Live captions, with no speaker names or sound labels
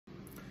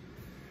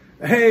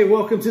Hey,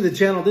 welcome to the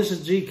channel. This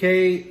is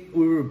GK.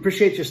 We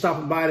appreciate you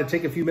stopping by to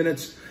take a few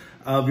minutes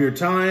of your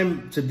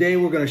time. Today,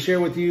 we're going to share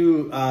with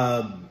you,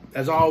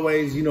 as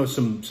always,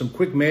 some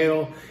quick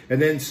mail and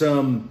then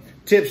some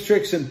tips,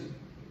 tricks, and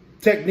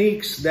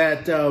techniques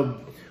that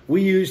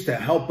we use to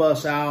help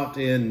us out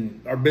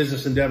in our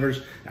business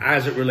endeavors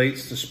as it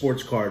relates to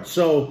sports cards.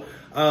 So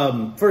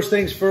first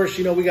things first,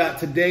 we got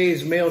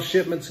today's mail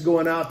shipments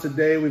going out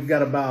today. We've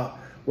got about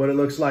what it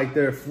looks like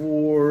there,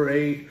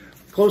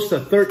 close to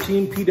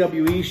 13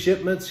 PWE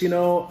shipments.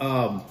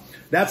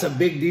 That's a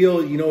big deal.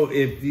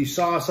 If you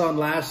saw us on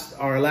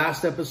our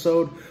last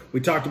episode,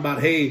 we talked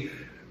about,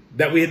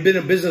 that we had been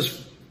in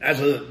business as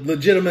a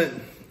legitimate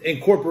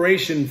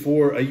incorporation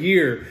for a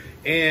year.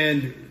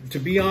 And to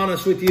be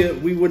honest with you,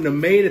 we wouldn't have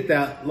made it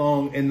that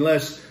long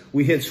unless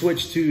we had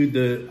switched to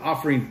the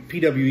offering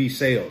PWE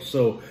sales.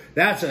 So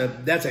that's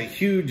a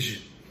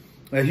huge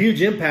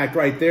impact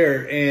right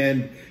there.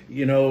 And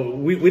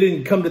we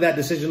didn't come to that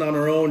decision on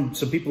our own.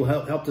 So people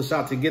helped us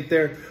out to get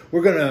there.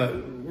 We're going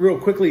to real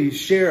quickly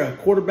share a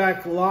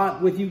quarterback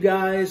lot with you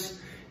guys.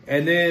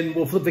 And then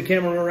we'll flip the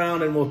camera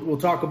around and we'll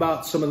talk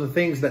about some of the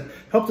things that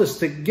helped us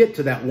to get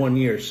to that 1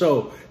 year.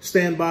 So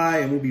stand by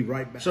and we'll be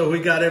right back. So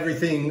we got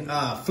everything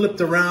flipped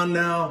around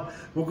now.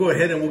 We'll go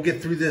ahead and we'll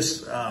get through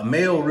this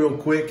mail real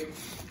quick.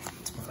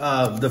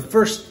 The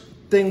first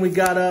thing we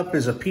got up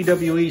is a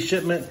PWE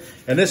shipment.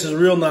 And this is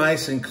real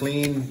nice and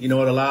clean. It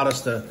allowed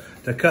us to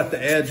cut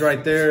the edge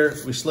right there.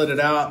 We slid it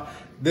out.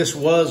 This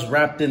was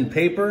wrapped in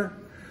paper.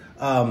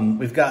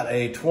 We've got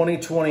a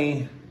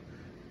 2020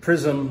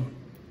 Prism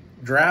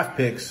draft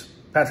picks,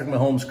 Patrick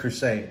Mahomes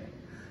Crusade.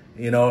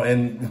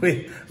 And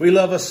we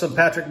love us some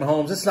Patrick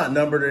Mahomes. It's not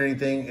numbered or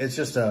anything. It's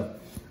just a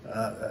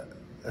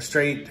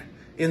straight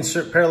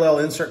parallel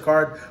insert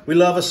card. We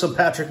love us some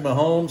Patrick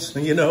Mahomes.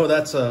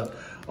 That's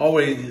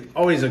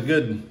always a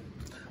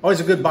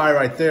good buy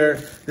right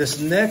there. This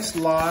next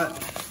lot,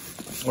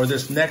 or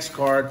this next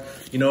card,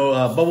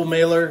 bubble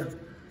mailer,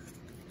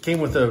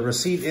 came with a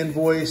receipt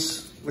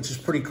invoice, which is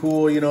pretty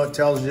cool. It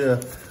tells you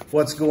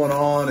what's going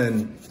on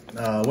and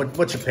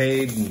what you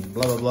paid and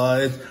blah, blah,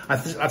 blah. I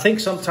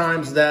think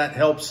sometimes that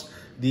helps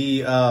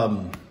the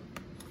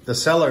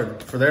seller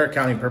for their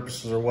accounting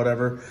purposes or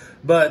whatever.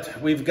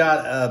 But we've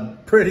got a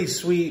pretty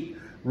sweet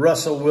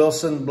Russell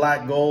Wilson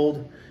black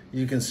gold.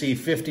 You can see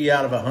 50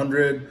 out of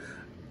 100.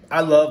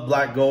 I love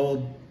black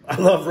gold. I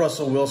love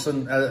Russell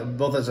Wilson,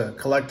 both as a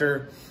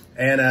collector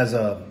and as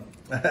a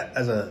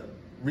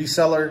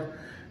reseller.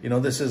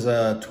 This is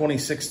a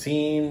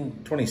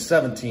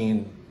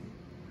 2017.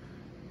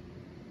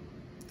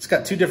 It's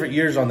got 2 different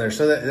years on there,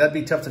 so that'd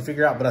be tough to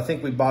figure out. But I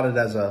think we bought it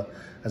as a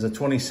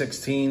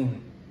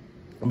 2016.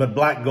 But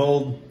black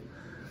gold,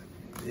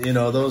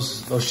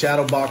 those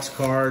shadow box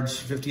cards,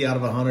 50 out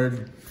of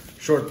 100,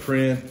 short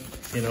print.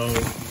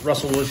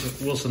 Russell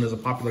Wilson is a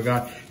popular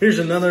guy. Here's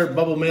another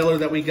bubble mailer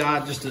that we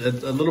got, just a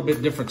little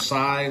bit different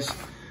size.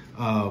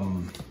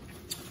 And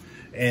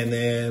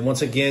then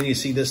once again, you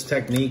see this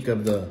technique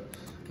of the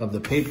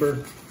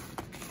paper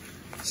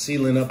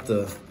sealing up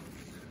or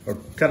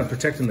kind of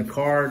protecting the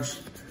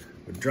cards.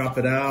 We drop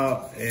it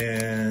out,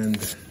 and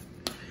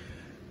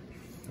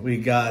we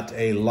got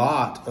a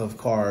lot of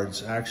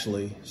cards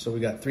actually. So we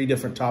got 3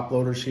 different top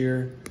loaders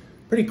here.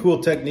 Pretty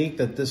cool technique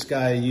that this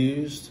guy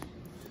used.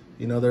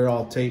 They're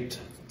all taped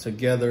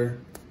together.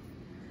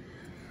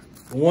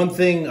 One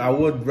thing I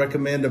would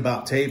recommend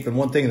about tape, and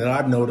one thing that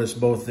I've noticed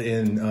both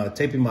in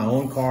taping my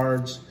own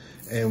cards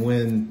and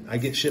when I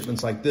get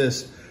shipments like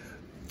this,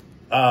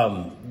 you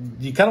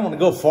kind of want to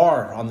go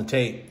far on the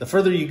tape. The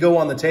further you go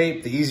on the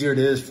tape, the easier it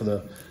is for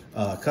the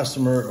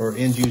customer or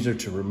end user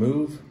to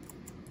remove.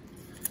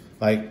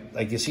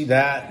 Like you see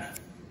that,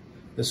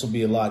 this will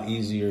be a lot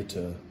easier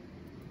to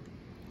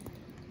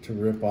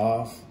rip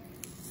off.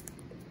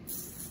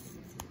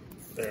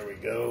 There we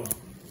go.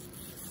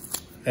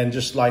 And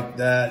just like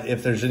that,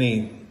 if there's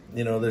any,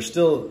 there's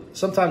still,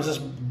 sometimes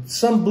there's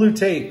some blue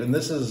tape, and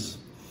this is,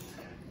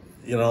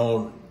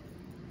 some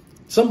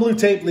blue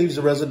tape leaves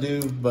a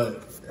residue,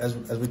 but as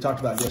we talked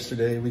about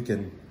yesterday, we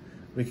can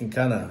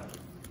kind of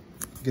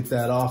get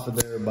that off of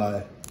there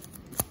by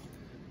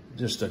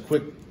just a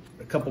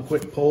couple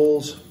quick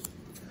pulls,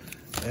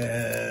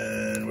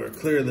 and we're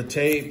clear of the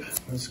tape.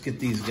 Let's get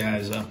these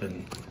guys up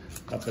and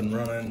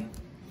running.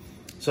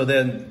 So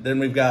then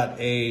we've got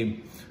a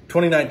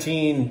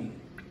 2019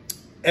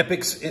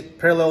 Epics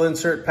parallel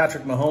insert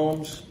Patrick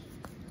Mahomes,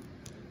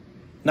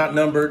 not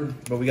numbered,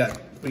 but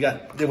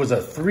there was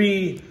a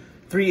three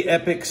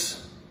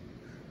Epics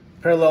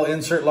parallel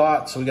insert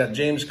lot. So we got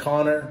James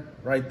Conner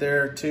right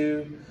there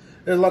too.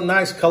 There's a lot of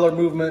nice color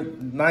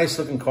movement, nice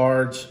looking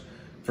cards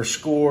for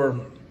score.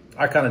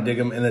 I kind of dig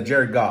them. And then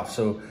Jared Goff.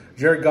 So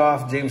Jared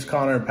Goff, James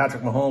Conner, and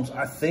Patrick Mahomes.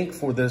 I think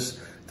for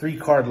this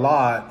 3-card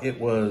lot,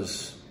 it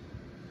was,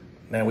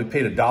 man, we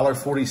paid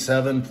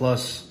 $1.47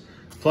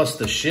 plus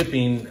the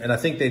shipping, and I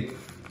think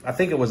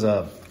it was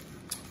a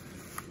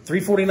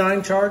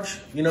 $3.49 charge.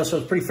 So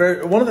it's pretty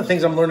fair. One of the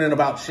things I'm learning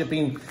about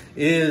shipping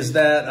is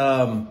that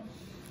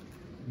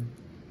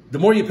the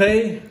more you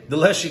pay, the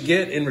less you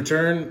get in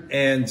return.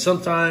 And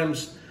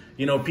sometimes,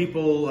 you know,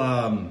 people,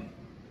 and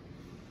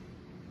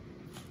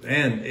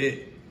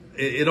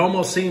it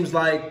almost seems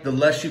like the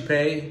less you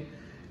pay,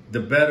 the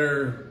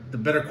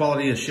better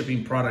quality of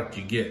shipping product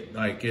you get.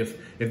 Like if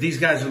these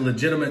guys are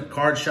legitimate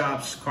card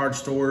shops, card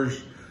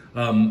stores,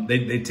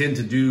 they tend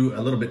to do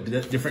a little bit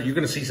different. You're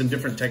going to see some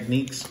different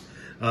techniques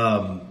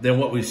than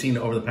what we've seen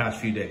over the past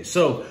few days.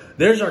 So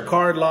there's our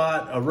card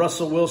lot: a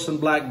Russell Wilson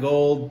black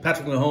gold,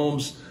 Patrick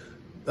Mahomes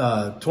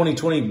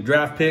 2020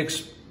 draft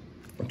picks,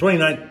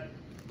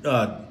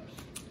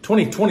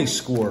 2020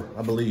 score,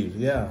 I believe.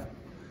 Yeah,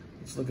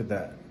 let's look at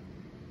that.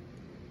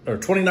 Or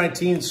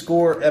 2019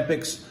 score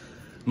epics: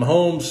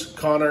 Mahomes,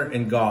 Connor,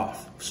 and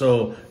Goff.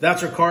 So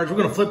that's our cards. We're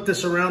going to flip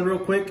this around real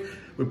quick.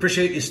 We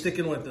appreciate you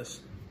sticking with us.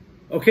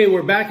 Okay,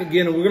 we're back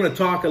again, and we're going to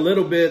talk a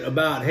little bit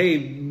about,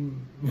 hey,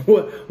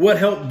 what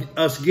helped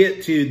us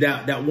get to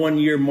that 1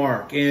 year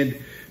mark. And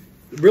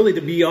really,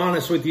 to be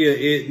honest with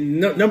you,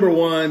 number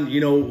one, you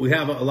know, we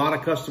have a lot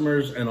of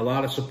customers and a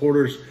lot of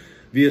supporters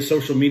via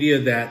social media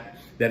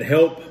that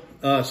help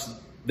us.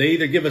 They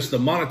either give us the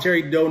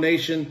monetary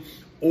donation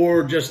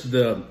or just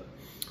the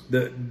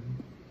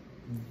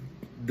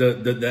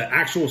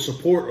actual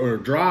support or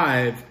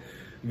drive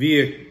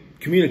via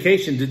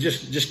communication to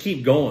just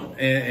keep going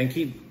and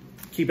keep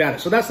at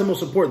it. So that's the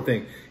most important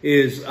thing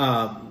is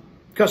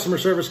customer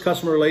service,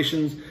 customer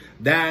relations.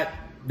 That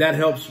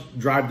helps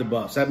drive the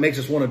bus. That makes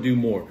us want to do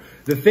more.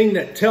 The thing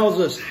that tells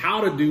us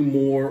how to do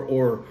more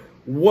or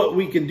what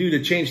we can do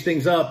to change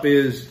things up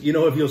is, you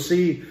know, if you'll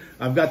see,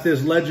 I've got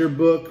this ledger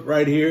book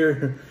right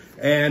here,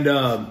 and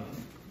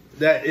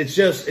that it's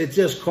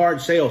just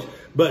card sales.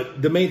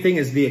 But the main thing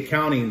is the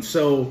accounting.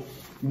 So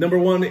number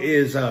one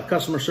is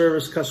customer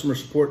service, customer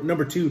support.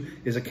 Number two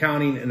is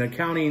accounting, and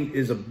accounting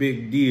is a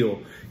big deal.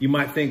 You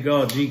might think,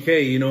 oh,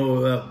 GK, you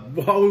know,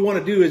 all we want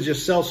to do is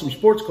just sell some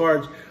sports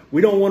cards.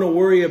 We don't want to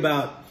worry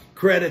about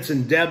credits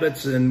and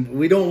debits, and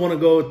we don't want to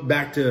go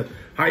back to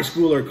high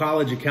school or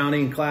college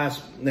accounting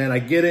class. And I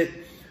get it,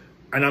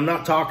 and I'm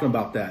not talking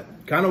about that.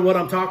 Kind of what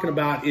I'm talking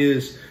about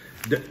is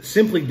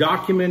simply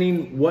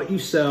documenting what you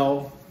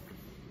sell,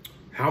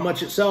 how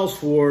much it sells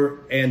for,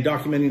 and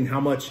documenting how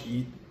much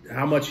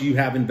you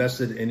have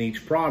invested in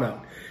each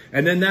product.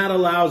 And then that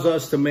allows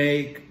us to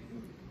make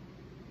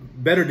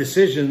better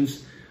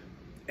decisions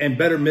and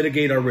better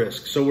mitigate our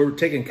risk. So we're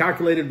taking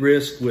calculated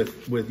risk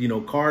with you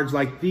know, cards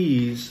like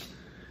these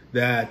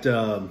that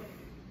you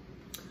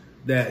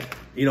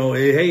know,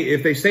 hey,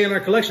 if they stay in our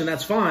collection,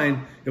 that's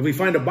fine. If we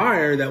find a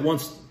buyer that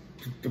wants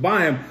to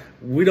buy them,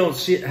 we don't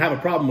have a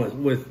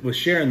problem with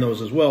sharing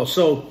those as well.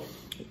 So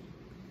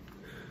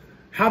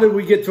how did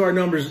we get to our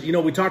numbers? You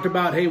know, we talked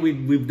about, hey,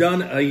 we've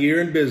done a year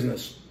in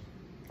business.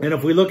 And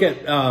if we look at,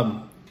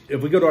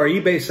 if we go to our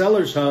eBay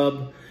Sellers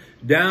Hub,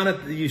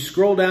 you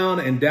scroll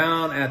down, and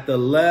down at the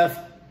left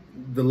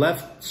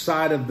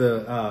side of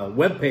the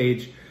web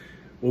page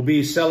will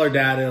be seller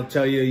data. It'll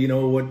tell you, you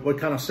know, what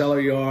kind of seller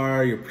you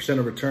are, your percent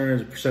of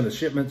returns, percent of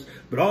shipments.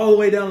 But all the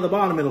way down to the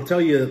bottom, it'll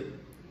tell you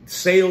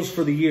sales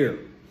for the year,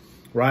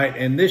 right?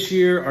 And this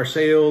year, our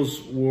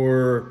sales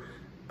were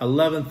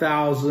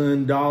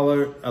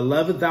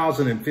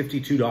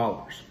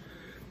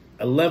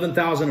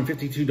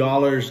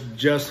 $11,052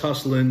 just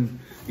hustling,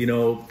 you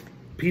know,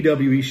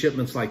 PWE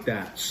shipments like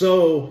that.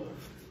 So,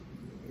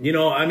 you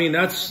know, I mean,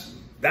 that's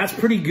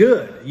pretty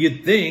good,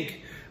 you'd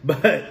think.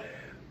 But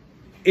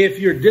if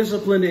you're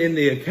disciplined in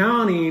the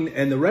accounting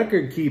and the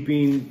record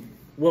keeping,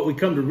 what we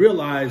come to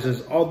realize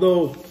is,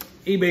 although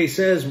eBay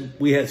says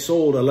we had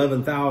sold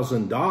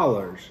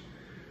 $11,000,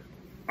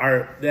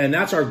 and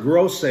that's our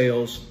gross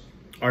sales,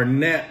 our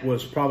net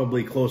was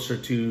probably closer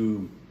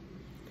to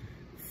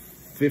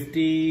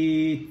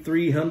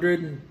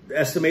 5,300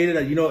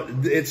 estimated. You know,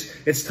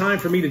 it's time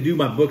for me to do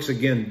my books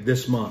again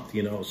this month,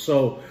 you know.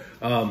 So,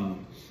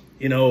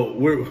 you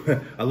know,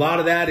 a lot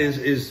of that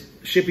is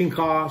shipping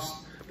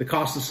costs, the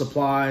cost of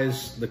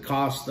supplies, the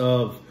cost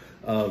of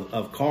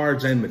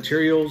cards and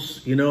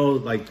materials, you know,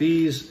 like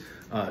these,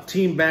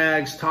 team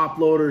bags, top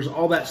loaders,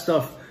 all that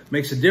stuff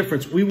makes a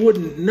difference. We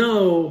wouldn't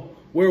know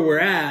where we're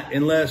at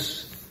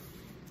unless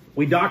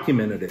we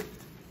documented it.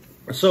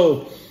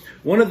 So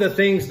one of the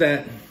things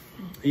that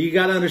you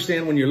got to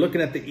understand when you're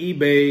looking at the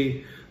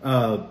eBay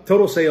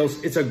total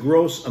sales, it's a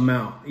gross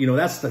amount. You know,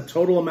 that's the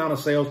total amount of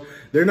sales.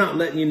 They're not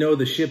letting you know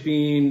the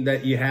shipping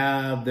that you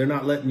have. They're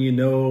not letting you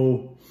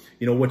know,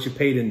 what you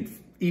paid in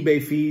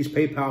eBay fees,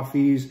 PayPal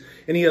fees,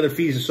 any other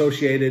fees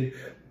associated.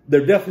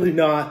 They're definitely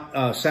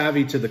not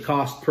savvy to the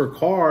cost per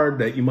card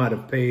that you might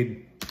have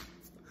paid.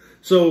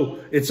 So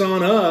it's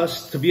on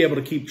us to be able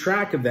to keep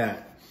track of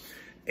that.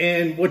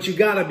 And what you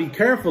got to be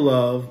careful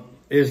of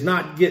is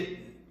not get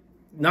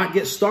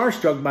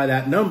starstruck by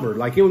that number.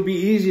 Like, it would be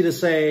easy to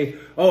say,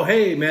 oh,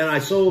 hey, man, I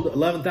sold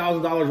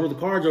 $11,000 worth of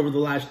cards over the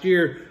last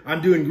year.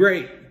 I'm doing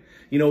great.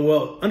 You know,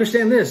 well,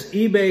 understand this.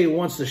 eBay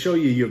wants to show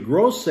you your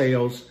gross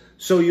sales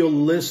so you'll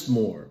list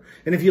more.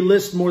 And if you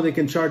list more, they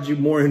can charge you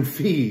more in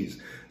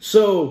fees.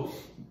 So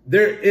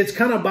it's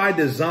kind of by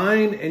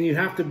design, and you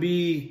have to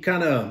be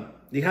kind of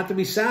you have to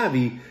be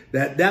savvy.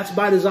 That's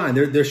by design.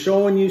 They're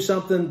showing you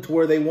something to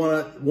where they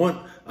want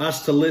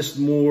us to list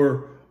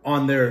more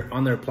on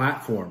their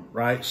platform,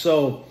 right?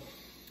 So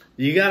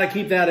you got to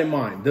keep that in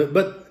mind.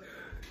 But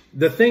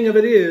the thing of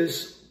it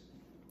is,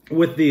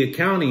 with the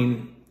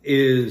accounting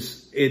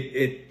is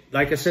it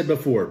like I said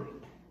before,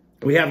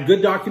 we have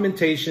good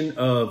documentation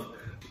of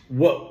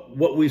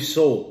what we've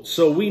sold.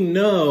 So we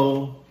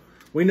know,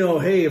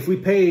 hey, if we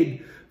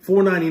paid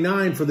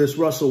 $4.99 for this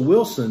Russell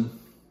Wilson,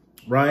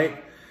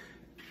 right?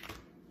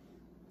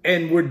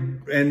 And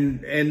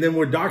then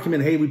we're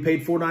documenting, hey, we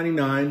paid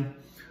 $4.99.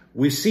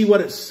 We see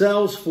what it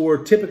sells for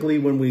typically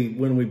when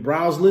we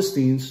browse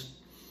listings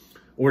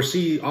or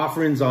see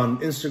offerings on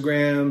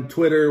Instagram,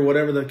 Twitter,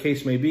 whatever the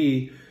case may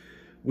be.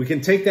 We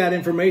can take that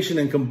information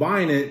and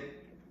combine it,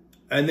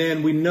 and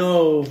then we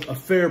know a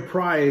fair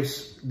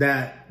price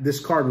that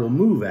this card will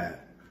move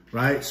at,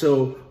 right?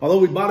 So although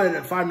we bought it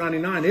at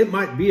 $5.99, it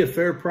might be a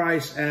fair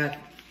price at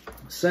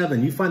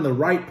 $7. You find the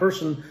right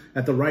person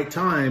at the right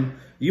time,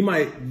 you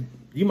might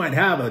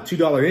have a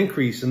 $2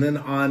 increase, and then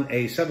on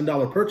a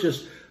 $7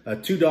 purchase, a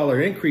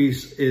 $2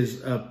 increase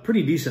is a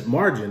pretty decent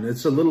margin.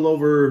 It's a little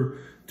over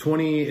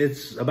 20,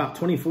 it's about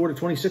 24 to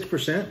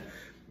 26%,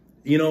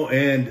 you know,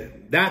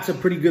 and that's a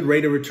pretty good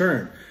rate of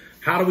return.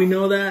 How do we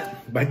know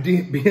that? By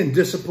being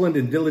disciplined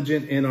and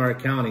diligent in our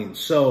accounting.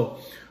 So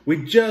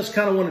we just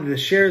kind of wanted to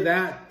share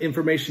that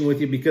information with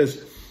you,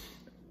 because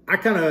I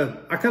kind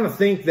of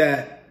think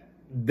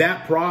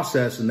that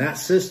process and that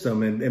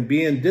system and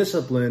being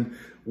disciplined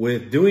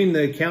with doing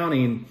the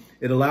accounting,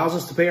 it allows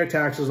us to pay our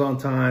taxes on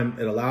time.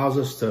 It allows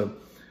us to,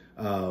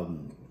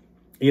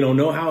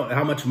 know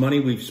how much money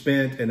we've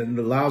spent, and it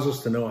allows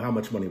us to know how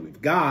much money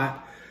we've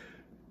got.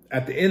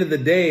 At the end of the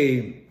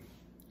day,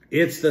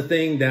 it's the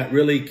thing that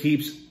really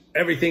keeps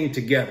everything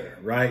together,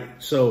 right?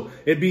 So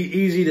it'd be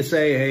easy to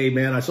say, hey,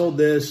 man, I sold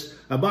this.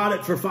 I bought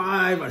it for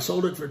 $5. I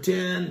sold it for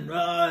 10,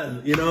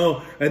 and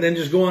then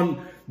just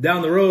going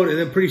down the road. And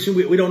then pretty soon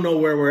we don't know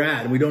where we're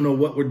at, and we don't know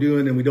what we're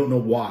doing, and we don't know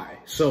why.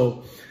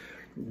 So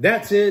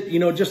that's it.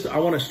 Just I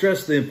want to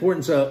stress the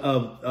importance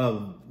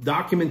of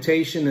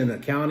documentation and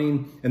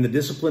accounting and the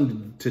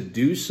discipline to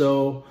do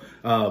so.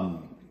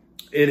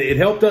 It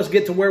helped us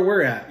get to where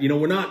we're at.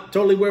 We're not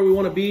totally where we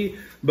want to be,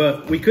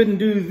 but we couldn't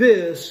do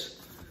this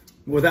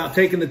without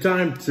taking the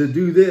time to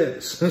do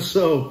this.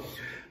 So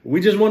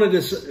we just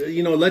wanted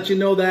to, let you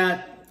know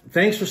that.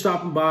 Thanks for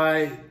stopping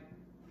by.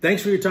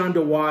 Thanks for your time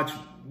to watch.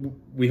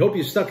 We hope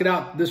you stuck it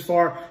out this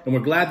far, and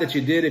we're glad that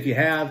you did. If you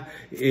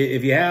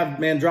have,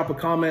 man, drop a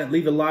comment,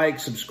 leave a like,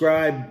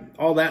 subscribe,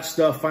 all that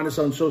stuff. Find us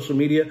on social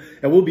media,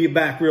 and we'll be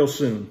back real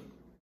soon.